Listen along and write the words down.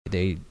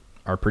they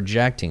are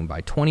projecting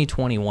by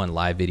 2021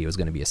 live video is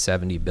going to be a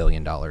 $70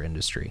 billion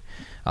industry.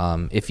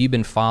 If you've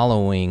been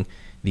following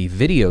the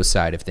video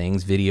side of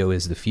things, video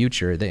is the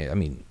future.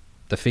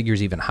 The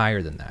figure's even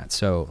higher than that.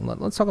 So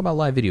let's talk about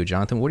live video.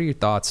 Jonathan, what are your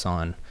thoughts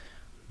on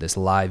this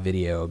live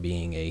video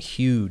being a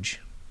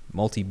huge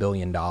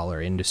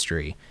multi-billion-dollar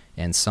industry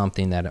and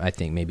something that I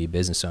think maybe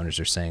business owners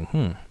are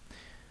saying,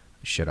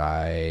 should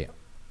I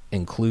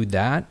include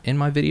that in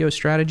my video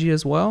strategy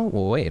as well?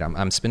 Well, wait,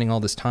 I'm spending all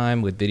this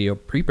time with video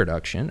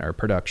pre-production or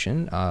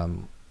production.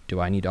 Do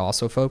I need to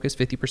also focus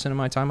 50% of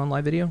my time on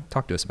live video?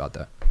 Talk to us about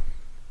that.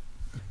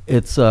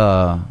 It's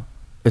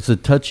a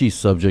touchy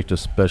subject,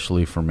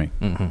 especially for me,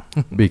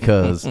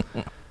 because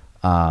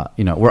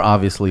we're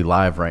obviously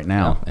live right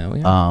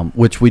now,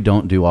 which we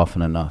don't do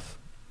often enough.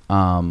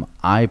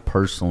 I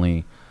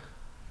personally,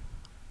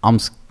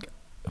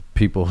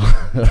 people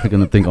are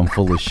gonna think I'm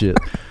full of shit.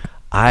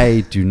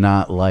 I do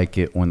not like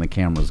it when the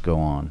cameras go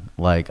on.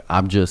 Like,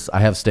 I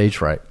have stage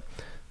fright.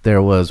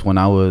 There was, when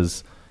I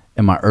was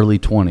in my early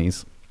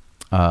 20s,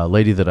 a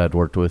lady that I'd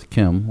worked with,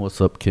 Kim,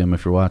 what's up, Kim,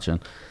 if you're watching,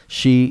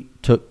 she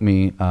took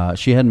me,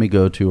 she had me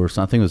go to her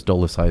son, I think it was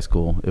Dulles High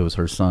School. It was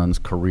her son's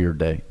career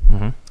day.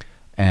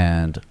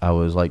 And I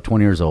was like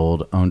 20 years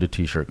old, owned a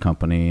t-shirt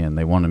company, and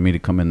they wanted me to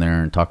come in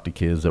there and talk to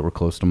kids that were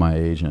close to my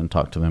age and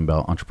talk to them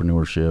about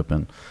entrepreneurship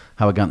and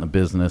how I got in the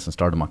business and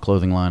started my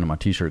clothing line and my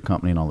t-shirt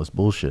company and all this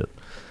bullshit.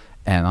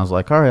 And I was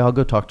like, all right, I'll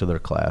go talk to their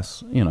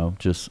class,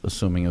 just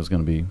assuming it was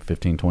going to be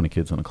 15, 20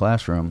 kids in a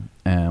classroom.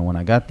 And when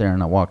I got there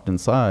and I walked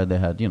inside, they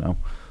had,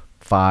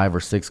 5 or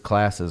 6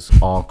 classes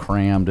all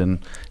crammed. And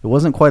it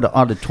wasn't quite an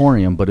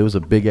auditorium, but it was a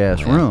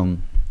big-ass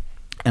room.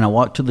 And I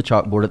walked to the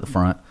chalkboard at the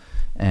front,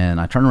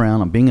 and I turn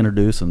around, I'm being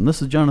introduced, and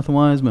this is Jonathan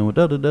Wiseman with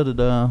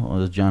da-da-da-da-da. Well,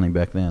 it was Johnny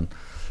back then.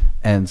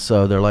 And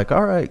so they're like,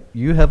 all right,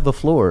 you have the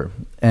floor.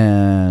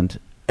 And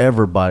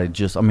everybody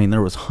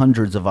there was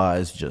hundreds of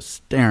eyes just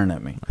staring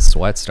at me.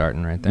 Sweat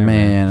starting right there.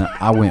 Man,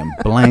 I went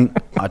blank.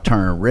 I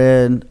turned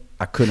red.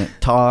 I couldn't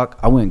talk.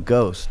 I went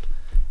ghost.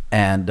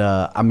 And,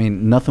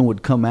 nothing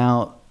would come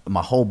out.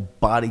 My whole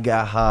body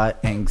got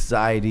hot.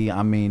 Anxiety,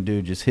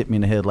 dude, just hit me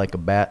in the head like a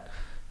bat.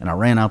 And I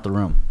ran out the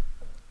room.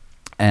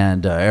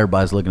 And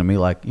everybody's looking at me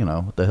like,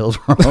 what the hell's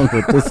wrong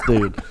with this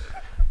dude?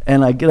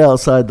 And I get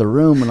outside the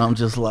room, and I'm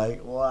just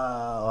like,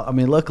 wow.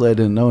 Luckily I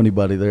didn't know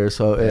anybody there.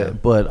 So,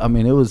 it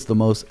was the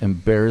most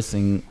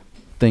embarrassing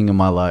thing in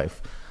my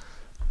life.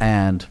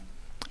 And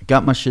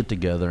got my shit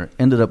together,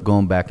 ended up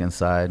going back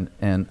inside,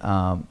 and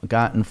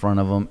got in front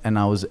of them, and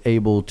I was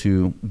able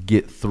to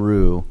get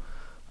through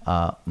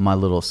my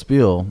little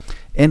spiel.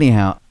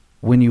 Anyhow,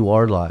 when you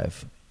are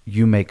live,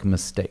 you make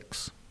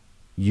mistakes.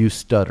 You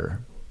stutter.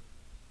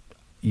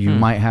 You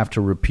might have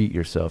to repeat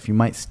yourself. You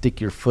might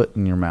stick your foot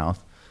in your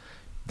mouth.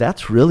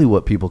 That's really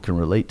what people can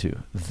relate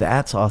to.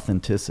 That's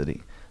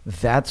authenticity.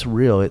 That's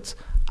real.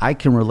 I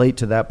can relate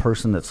to that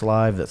person that's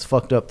live, that's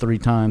fucked up 3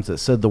 times, that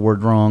said the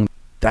word wrong.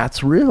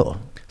 That's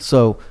real.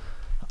 So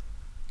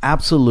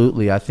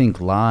absolutely, I think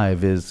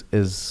live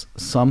is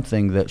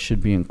something that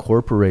should be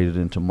incorporated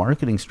into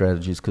marketing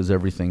strategies, because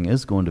everything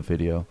is going to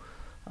video.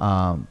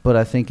 But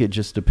I think it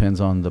just depends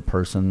on the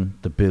person,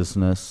 the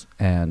business,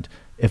 and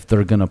if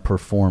they're going to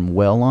perform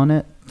well on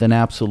it, then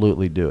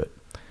absolutely do it.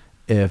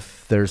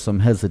 If there's some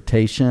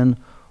hesitation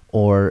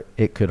or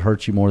it could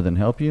hurt you more than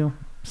help you,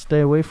 stay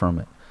away from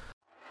it.